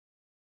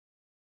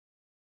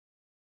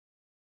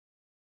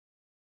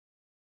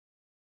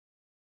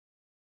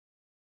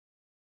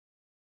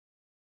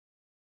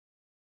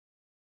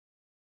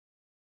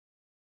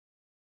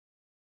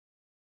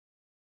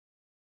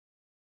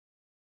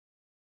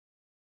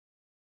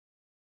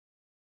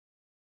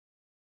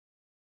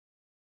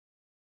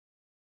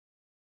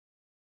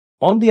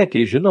On the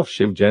occasion of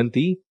Shiv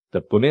Jayanti,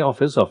 the Pune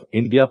office of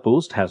India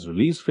Post has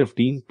released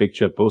 15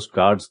 picture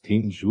postcards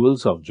themed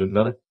Jewels of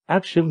Junnar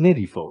at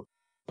Shivneri Fort.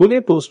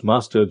 Pune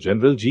Postmaster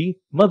General G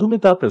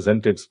Madhumita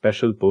presented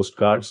special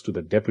postcards to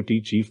the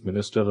Deputy Chief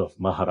Minister of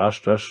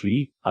Maharashtra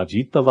Shri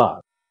Ajit Pawar.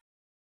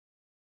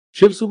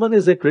 Shivsuman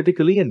is a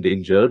critically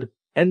endangered,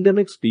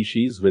 endemic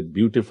species with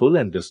beautiful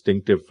and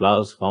distinctive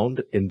flowers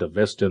found in the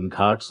western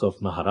Ghats of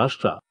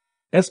Maharashtra,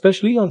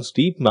 especially on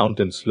steep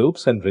mountain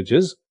slopes and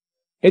ridges.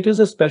 It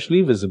is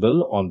especially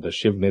visible on the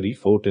Shivneri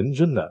Fort in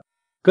Junnar.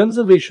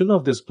 Conservation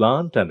of this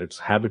plant and its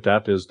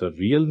habitat is the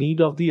real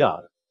need of the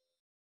hour.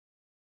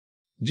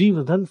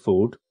 Jivadhan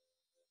Fort,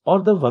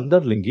 or the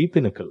Vandarlingi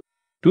Pinnacle.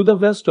 To the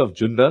west of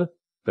Junnar,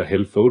 the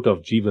hill fort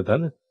of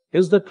Jivadhan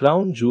is the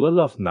crown jewel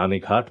of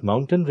Nanighat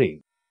mountain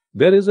range.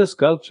 There is a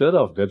sculpture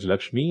of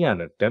Gajalakshmi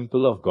and a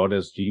temple of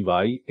goddess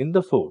Jivai in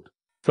the fort.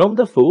 From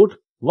the fort,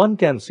 one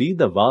can see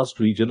the vast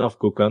region of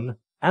Konkan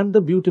and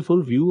the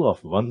beautiful view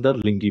of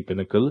Vandarlingi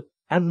Pinnacle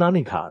and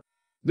Nanighat.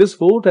 This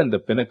fort and the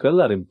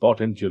pinnacle are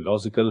important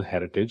geological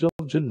heritage of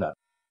Junnar.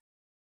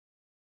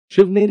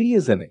 Shivneri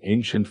is an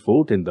ancient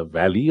fort in the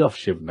valley of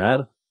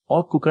Shivnar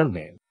or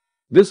Kukarnain.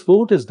 This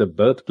fort is the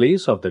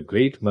birthplace of the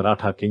great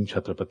Maratha king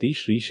Chhatrapati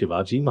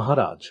Shivaji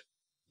Maharaj.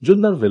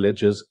 Junnar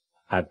village is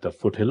at the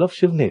foothill of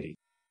Shivneri.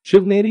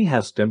 Shivneri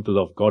has temple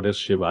of goddess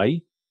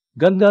Shivai,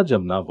 Ganga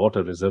Jamna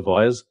water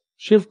reservoirs,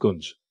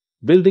 Shivkunj,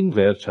 building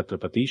where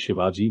Chhatrapati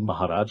Shivaji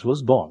Maharaj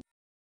was born.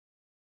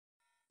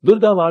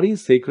 Durgawadi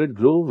Sacred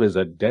Grove is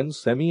a dense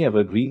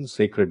semi-evergreen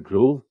sacred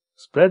grove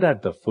spread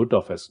at the foot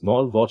of a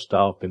small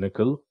watchtower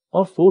pinnacle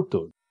or fort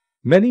toad.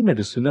 Many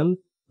medicinal,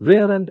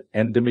 rare and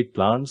endemic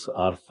plants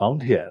are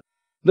found here.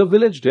 The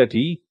village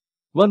deity,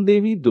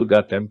 Vandevi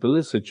Durga temple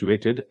is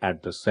situated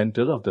at the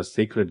center of the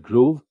sacred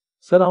grove,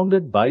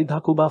 surrounded by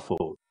Dhakuba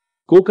Fort,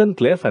 Konkan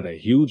Cleft and a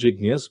huge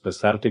igneous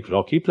basaltic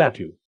rocky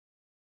plateau.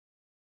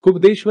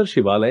 Kubdeshwar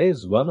Shivalaya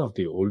is one of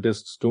the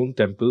oldest stone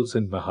temples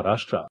in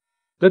Maharashtra.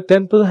 The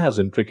temple has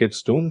intricate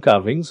stone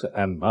carvings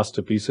and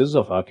masterpieces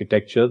of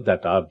architecture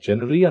that are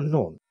generally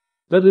unknown.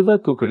 The river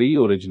Kukri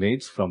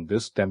originates from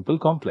this temple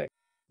complex.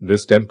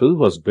 This temple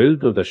was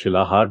built of the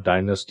Shilahar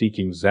dynasty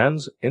king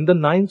Zans in the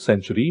 9th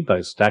century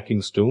by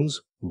stacking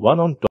stones one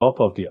on top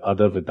of the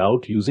other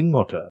without using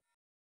mortar.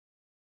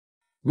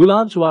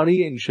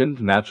 Gulanchwadi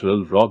Ancient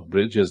Natural Rock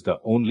Bridge is the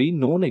only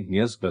known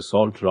igneous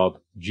basalt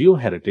rock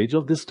geoheritage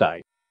of this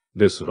type.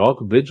 This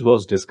rock bridge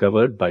was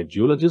discovered by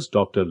geologist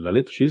Dr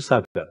Lalit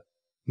Shirsagar.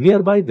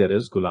 Nearby there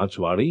is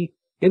Gulanchwadi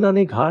in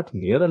Aneghat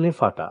near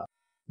Alefata.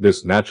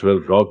 This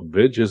natural rock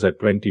bridge is at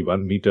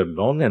 21 meter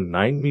long and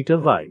 9 meter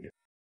wide.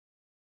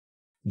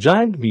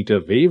 Giant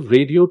meter wave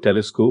radio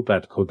telescope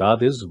at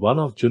Khodad is one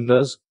of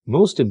Junnar's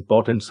most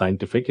important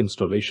scientific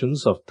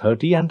installations of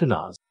 30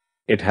 antennas.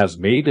 It has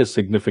made a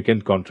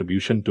significant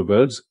contribution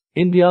towards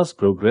India's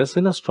progress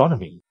in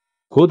astronomy.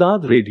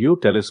 Khodad radio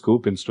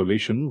telescope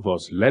installation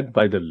was led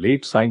by the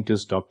late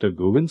scientist Dr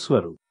Govind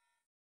Swarup.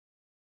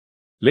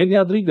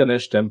 Lenyadri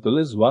Ganesh Temple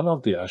is one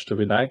of the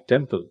Ashtavinayak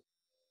temple.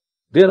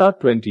 There are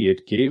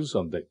 28 caves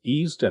on the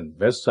east and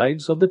west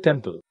sides of the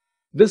temple.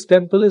 This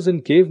temple is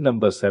in cave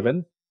number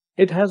 7.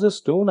 It has a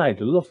stone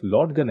idol of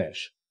Lord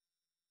Ganesh.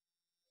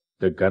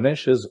 The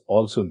Ganesh is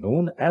also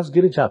known as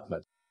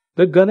Girijatmat.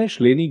 The Ganesh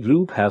Leni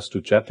group has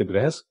 2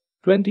 Chaityagrahas,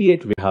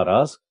 28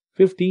 viharas,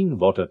 15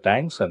 water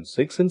tanks and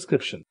 6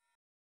 inscriptions.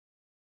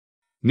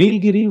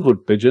 Nilgiri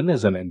wood pigeon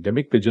is an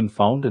endemic pigeon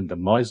found in the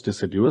moist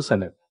deciduous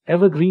and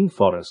evergreen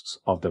forests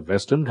of the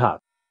Western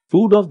Ghats.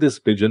 Food of this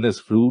pigeon is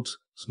fruits,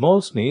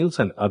 small snails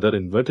and other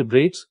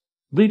invertebrates.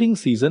 Breeding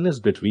season is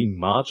between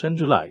March and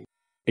July.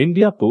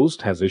 India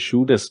Post has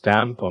issued a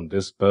stamp on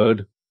this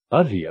bird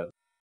earlier.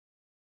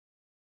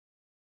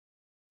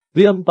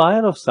 The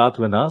Empire of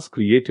Satavahanas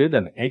created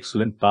an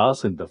excellent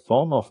pass in the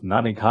form of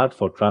Nanighat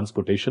for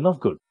transportation of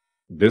goods.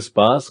 This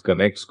pass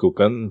connects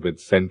Konkan with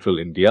central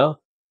India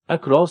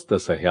across the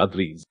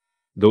Sahyadris.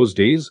 Those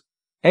days,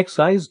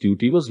 excise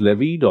duty was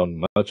levied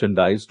on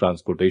merchandise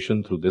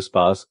transportation through this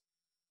pass.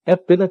 A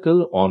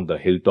pinnacle on the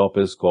hilltop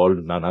is called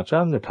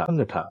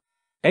Nanachangatha.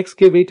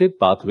 Excavated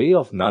pathway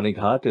of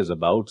Nanighat is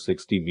about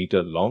 60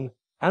 meter long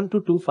and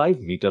 25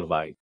 meter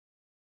wide.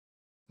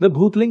 The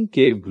Bhutling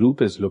cave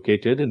group is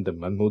located in the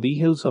Manmodi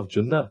hills of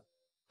Junnar.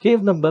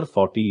 Cave number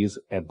 40 is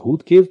a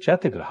Bhut cave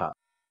Chaityagraha.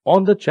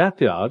 On the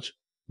Chaitya arch,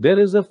 there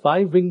is a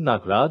 5-winged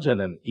Nagraj and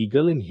an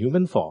eagle in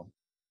human form.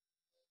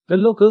 The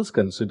locals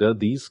consider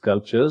these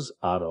sculptures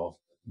are of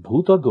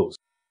Bhut or ghost.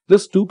 The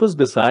stupas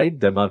beside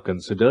them are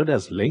considered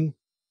as Ling,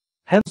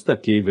 hence the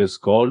cave is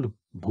called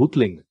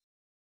Bhutling.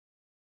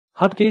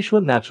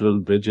 Hatkeshwar Natural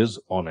Bridge is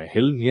on a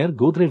hill near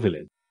Godre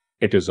village.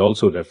 It is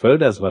also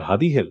referred as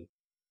Varhadi Hill.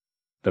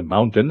 The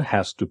mountain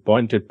has 2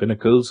 pointed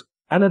pinnacles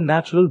and a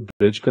natural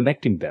bridge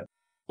connecting them.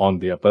 On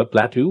the upper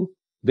plateau,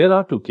 there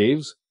are 2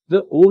 caves,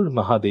 the old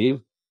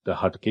Mahadev, the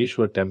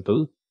Hatkeshwar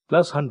temple,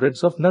 plus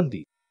hundreds of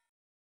Nandi.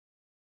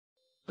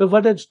 The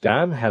Vadaj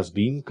Dam has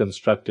been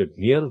constructed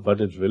near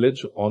Vadaj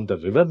village on the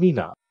river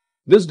Meena.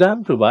 This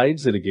dam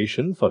provides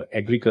irrigation for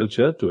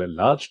agriculture to a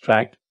large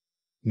tract.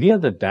 Near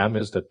the dam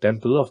is the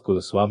temple of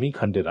Kulaswami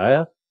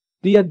Khandiraya,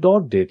 the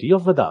adored deity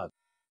of Vedad.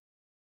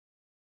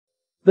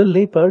 The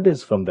leopard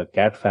is from the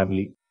cat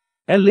family.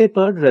 A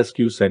leopard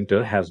rescue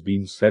center has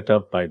been set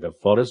up by the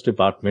Forest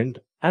Department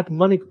at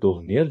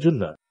Manikdoh near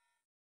Junnar.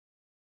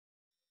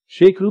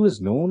 Shekru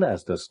is known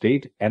as the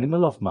state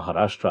animal of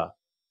Maharashtra.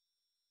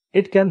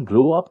 It can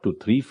grow up to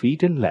 3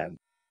 feet in length.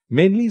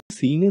 Mainly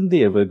seen in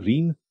the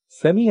evergreen,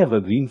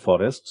 semi-evergreen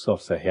forests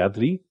of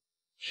Sahyadri,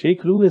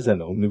 Shekru is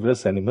an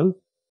omnivorous animal